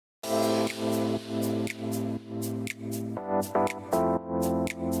The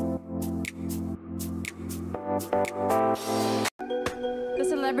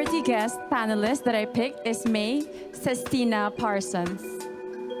celebrity guest panelist that I picked is May Sestina Parsons.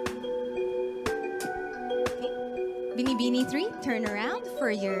 Binibini 3, turn around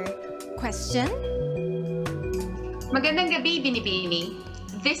for your question. Magandang gabi, Binibini.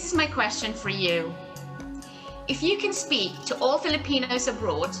 This is my question for you. If you can speak to all Filipinos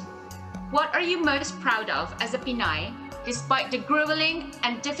abroad, what are you most proud of as a Pinay despite the grueling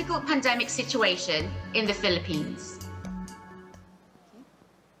and difficult pandemic situation in the Philippines?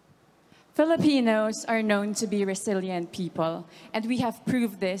 Filipinos are known to be resilient people, and we have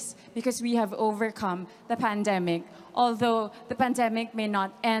proved this because we have overcome the pandemic. Although the pandemic may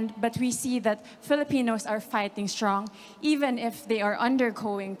not end, but we see that Filipinos are fighting strong. Even if they are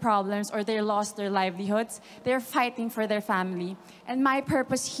undergoing problems or they lost their livelihoods, they're fighting for their family. And my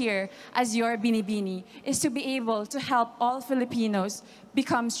purpose here as your Binibini is to be able to help all Filipinos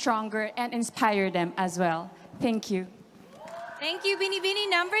become stronger and inspire them as well. Thank you. Thank you, Binibini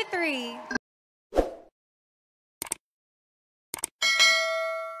number 3.